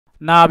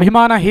నా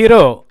అభిమాన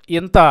హీరో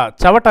ఇంత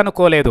చవట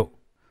అనుకోలేదు.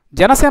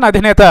 జనసేన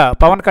అధినేత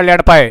పవన్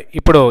కళ్యాణ్పై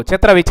ఇప్పుడు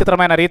చిత్ర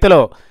విచిత్రమైన రీతిలో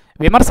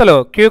విమర్శలు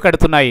క్యూ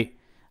కడుతున్నాయి.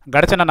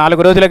 గడిచిన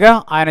 4 రోజులుగా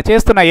ఆయన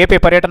చేస్తున్న ఏపీ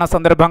పర్యటన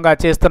సందర్భంగా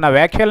చేస్తున్న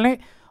వ్యాఖ్యల్ని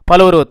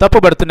పలువురు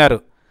తప్పుబడుతున్నారు.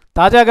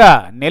 తాజాగా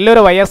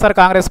నెల్లూరు వైఎస్ఆర్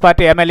కాంగ్రెస్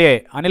పార్టీ ఎమ్మెల్యే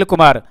అనిల్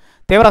కుమార్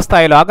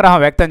తీవ్రస్థాయిలో ఆగ్రహం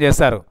వ్యక్తం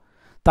చేశారు.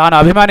 తాను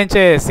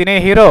అభిమానించే సినీ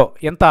హీరో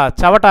ఇంత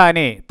చవట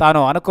అని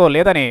తాను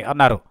అనుకోలేదని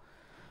అన్నారు.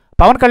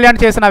 పవన్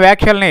కళ్యాణ్ చేసిన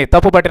వ్యాఖ్యల్ని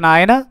తప్పుపట్టిన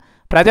ఆయన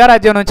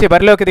ప్రజారాజ్యం నుంచి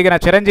బరిలోకి దిగిన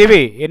చిరంజీవి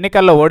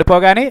ఎన్నికల్లో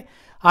ఓడిపోగానే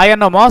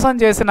ఆయన్ను మోసం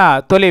చేసిన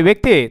తొలి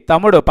వ్యక్తి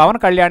తమ్ముడు పవన్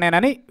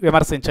కళ్యాణేనని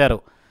విమర్శించారు.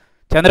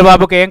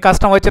 చంద్రబాబుకు ఏం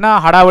కష్టం వచ్చినా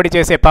హడావుడి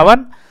చేసే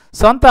పవన్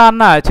సొంత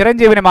అన్న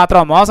చిరంజీవిని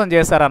మాత్రం మోసం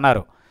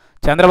చేశారన్నారు.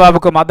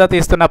 చంద్రబాబుకు మద్దతు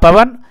ఇస్తున్న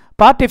పవన్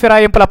పార్టీ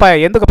ఫిరాయింపులపై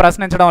ఎందుకు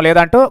ప్రశ్నించడం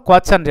లేదంటూ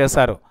క్వశ్చన్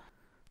చేశారు.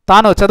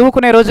 తాను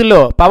చదువుకునే రోజుల్లో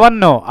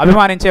పవన్ను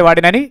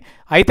అభిమానించేవాడినని,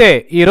 అయితే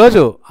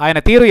ఈరోజు ఆయన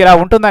తీరు ఇలా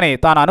ఉంటుందని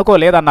తాను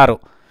అనుకోలేదన్నారు.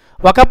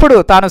 ఒకప్పుడు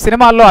తాను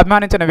సినిమాల్లో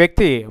అభిమానించిన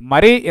వ్యక్తి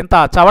మరీ ఇంత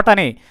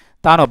చవటని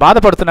తాను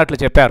బాధపడుతున్నట్లు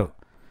చెప్పారు.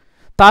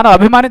 తాను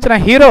అభిమానించిన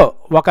హీరో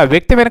ఒక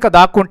వ్యక్తి వెనుక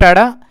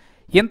దాక్కుంటాడా,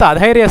 ఇంత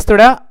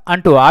అధైర్యస్తుడా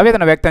అంటూ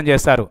ఆవేదన వ్యక్తం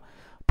చేశారు.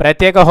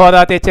 ప్రత్యేక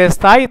హోదా తెచ్చే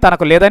స్థాయి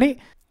తనకు లేదని,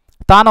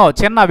 తాను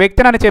చిన్న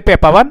వ్యక్తినని చెప్పే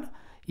పవన్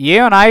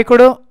ఏం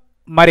నాయకుడు,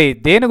 మరి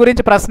దేని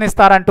గురించి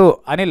ప్రశ్నిస్తారంటూ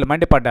అనిల్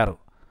మండిపడ్డారు.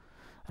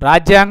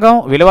 రాజ్యాంగం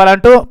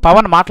విలువలంటూ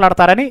పవన్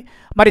మాట్లాడతారని,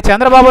 మరి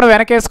చంద్రబాబును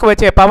వెనకేసుకు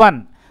వచ్చే పవన్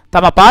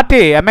తమ పార్టీ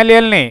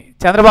ఎమ్మెల్యేలని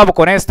చంద్రబాబు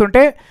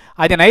కొనేస్తుంటే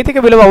అది నైతిక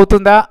విలువ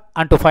అవుతుందా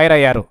అంటూ ఫైర్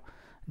అయ్యారు.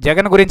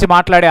 జగన్ గురించి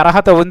మాట్లాడే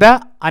అర్హత ఉందా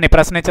అని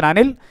ప్రశ్నించిన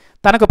అనిల్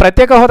తనకు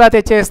ప్రత్యేక హోదా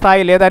తెచ్చే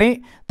స్థాయి లేదని,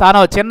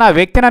 తాను చిన్న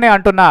వ్యక్తినని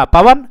అంటున్న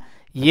పవన్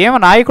ఏం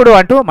నాయకుడు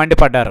అంటూ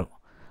మండిపడ్డారు.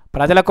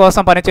 ప్రజల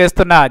కోసం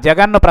పనిచేస్తున్న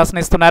జగన్ను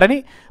ప్రశ్నిస్తున్నారని,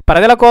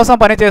 ప్రజల కోసం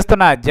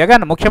పనిచేస్తున్న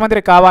జగన్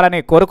ముఖ్యమంత్రి కావాలని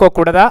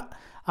కోరుకోకూడదా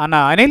అన్న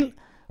అనిల్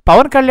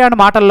పవన్ కళ్యాణ్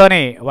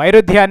మాటల్లోని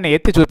వైరుధ్యాన్ని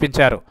ఎత్తి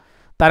చూపించారు.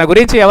 తన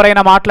గురించి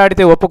ఎవరైనా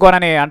మాట్లాడితే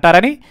ఒప్పుకోనని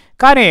అంటారని,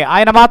 కానీ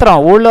ఆయన మాత్రం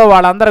ఊళ్ళో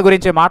వాళ్ళందరి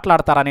గురించి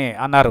మాట్లాడతారని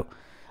అన్నారు.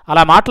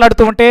 అలా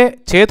మాట్లాడుతూ ఉంటే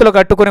చేతులు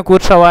కట్టుకుని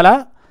కూర్చోవాలా?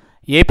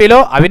 ఏపీలో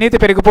అవినీతి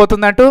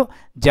పెరిగిపోతుందంటూ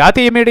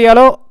జాతీయ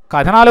మీడియాలో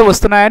కథనాలు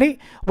వస్తున్నాయని,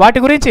 వాటి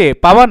గురించి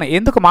పవన్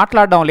ఎందుకు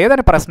మాట్లాడడం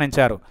లేదని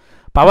ప్రశ్నించారు.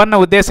 పవన్ను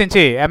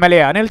ఉద్దేశించి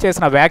ఎమ్మెల్యే అనిల్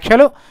చేసిన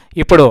వ్యాఖ్యలు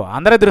ఇప్పుడు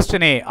అందరి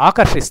దృష్టిని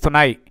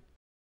ఆకర్షిస్తున్నాయి.